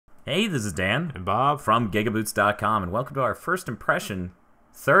Hey, this is Dan And Bob from GigaBoots.com, and welcome to our third impression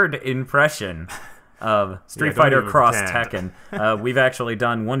of Street Fighter X Tekken. We've actually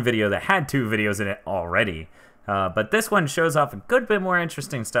done one video that had two videos in it already, but this one shows off a good bit more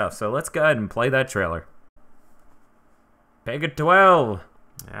interesting stuff, so let's go ahead and play that trailer. Pega 12!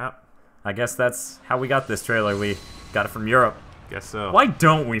 Yep. I guess that's how we got this trailer. We got it from Europe. Guess so. Why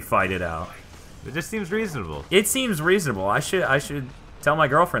don't we fight it out? It just seems reasonable. It seems reasonable. I should tell my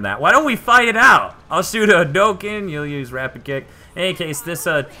girlfriend that. Why don't we fight it out? I'll shoot a Hadouken, you'll use Rapid Kick. In any case, this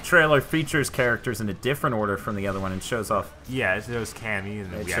trailer features characters in a different order from the other one and shows off. Yeah, it shows Cammy,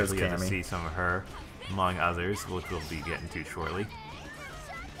 and then we actually get to see some of her, among others, which we'll be getting to shortly.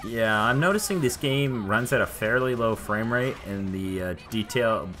 Yeah, I'm noticing this game runs at a fairly low frame rate, and the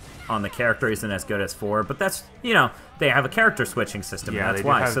detail on the character isn't as good as 4, but that's, you know, they have a character switching system, yeah, that's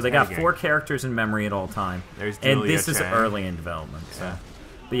why. So they got 4 characters in memory at all time. There's Julia and this is Chang. early in development. So. Yeah.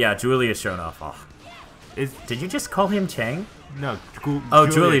 But yeah, Julia's shown off. Oh. Did you just call him Chang? No,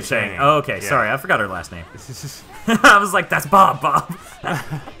 Julia Chang. Oh, okay, yeah. Sorry, I forgot her last name. I was like, that's Bob.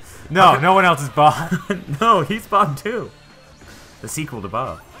 No, no one else is Bob. No, he's Bob too. The sequel to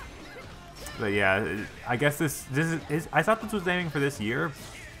Bob. But yeah, I guess this is. I thought this was aiming for this year.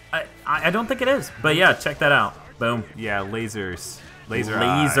 I don't think it is, but yeah, check that out. Boom. Yeah, laser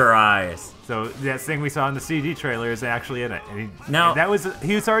eyes. So that thing we saw in the CG trailer is actually in it. And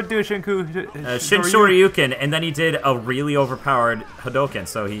he started doing Shin Shoryuken, and then he did a really overpowered Hadouken.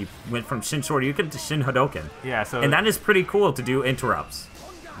 So he went from Shin Shoryuken to Shin Hadouken. Yeah, so and that is pretty cool to do interrupts.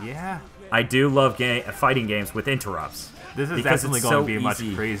 Yeah, I do love fighting games with interrupts. This is definitely going to be much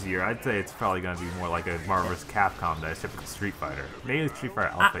crazier. I'd say it's probably going to be more like a Marvel vs. Capcom than a typical Street Fighter. Maybe Street Fighter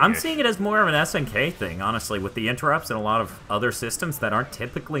Alpha. I'm seeing it as more of an SNK thing, honestly, with the interrupts and a lot of other systems that aren't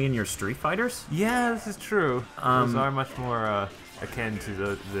typically in your Street Fighters. Yeah, this is true. Those are much more akin to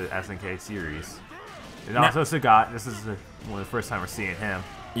the SNK series. And also Sagat. This is one of the first time we're seeing him.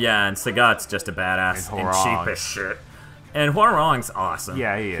 Yeah, and Sagat's just a badass and cheap as shit. And Huarong's awesome.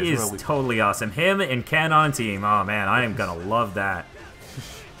 Yeah, he is. He is totally awesome. Him and Ken on team. Oh man, I am gonna love that.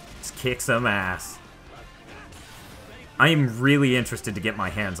 Just kick some ass. I am really interested to get my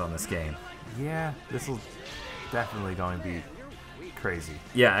hands on this game. Yeah, this will definitely going to be crazy.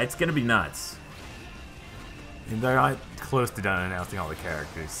 Yeah, it's gonna be nuts. And they're not close to done announcing all the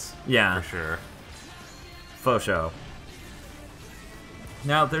characters. Yeah, for sure. Faux show.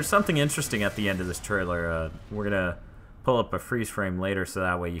 Now, there's something interesting at the end of this trailer. We're gonna pull up a freeze frame later so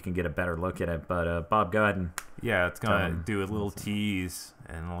that way you can get a better look at it. But Bob, go ahead and... Yeah, it's going to do a little tease,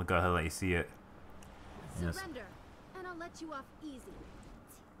 and I'll go ahead and let you see it. Yes. Surrender, and I'll let you off easy.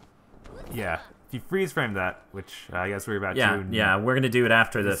 Yeah, if you freeze frame that, which I guess we're about to... Yeah, we're going to do it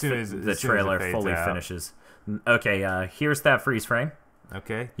after the trailer fully finishes. Okay, here's that freeze frame.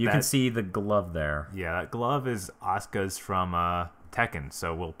 Okay. You can see the glove there. Yeah, that glove is Asuka's from... Tekken,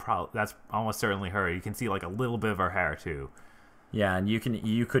 so that's almost certainly her. You can see like a little bit of her hair too. Yeah, and you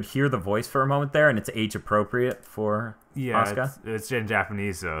could hear the voice for a moment there, and it's age appropriate for Asuka. It's in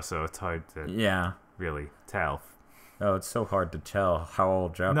Japanese though, so it's hard to really tell. Oh, it's so hard to tell how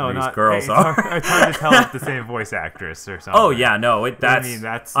old Japanese girls are. are. It's hard to tell if the same voice actress or something. Oh yeah, no,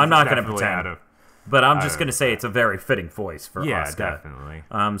 that's I'm not going to pretend. But I'm just going to say it's a very fitting voice for Asuka. Yeah, definitely.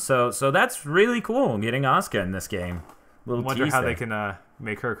 So that's really cool getting Asuka in this game. I wonder how they can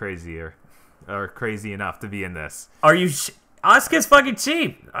make her crazier, or crazy enough to be in this. Are you? Asuka's fucking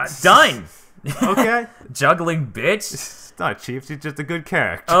cheap. Done. Okay. Juggling bitch. It's not cheap. She's just a good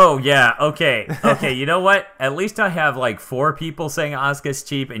character. Oh yeah. Okay. Okay. You know what? At least I have like 4 people saying Asuka's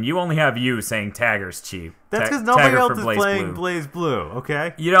cheap, and you only have you saying Tagger's cheap. That's because nobody else is playing Blaze Blue.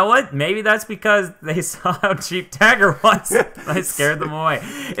 Okay. You know what? Maybe that's because they saw how cheap Tagger was. I scared them away.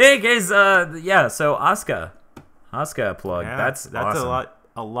 In any case, yeah. So Asuka plug. Yeah, that's awesome.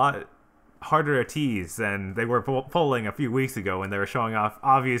 a lot harder to tease than they were pulling a few weeks ago when they were showing off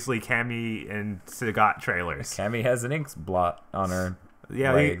obviously Cammy and Sagat trailers. Cammy has an ink blot on her.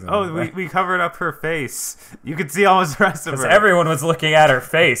 Yeah. We covered up her face. You could see almost the rest of her. Because everyone was looking at her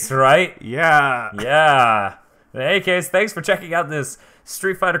face, right? Yeah. Yeah. In any case, thanks for checking out this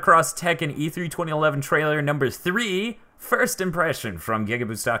Street Fighter X Tekken E3 2011 trailer number 3. First impression from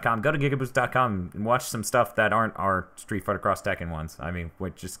GigaBoots.com. Go to GigaBoots.com and watch some stuff that aren't our Street Fighter X Tekken ones. I mean, we're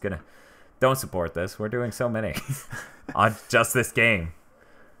just gonna... Don't support this. We're doing so many on just this game.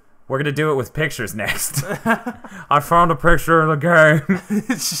 We're gonna do it with pictures next. I found a picture of the game.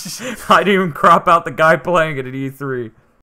 I didn't even crop out the guy playing it at E3.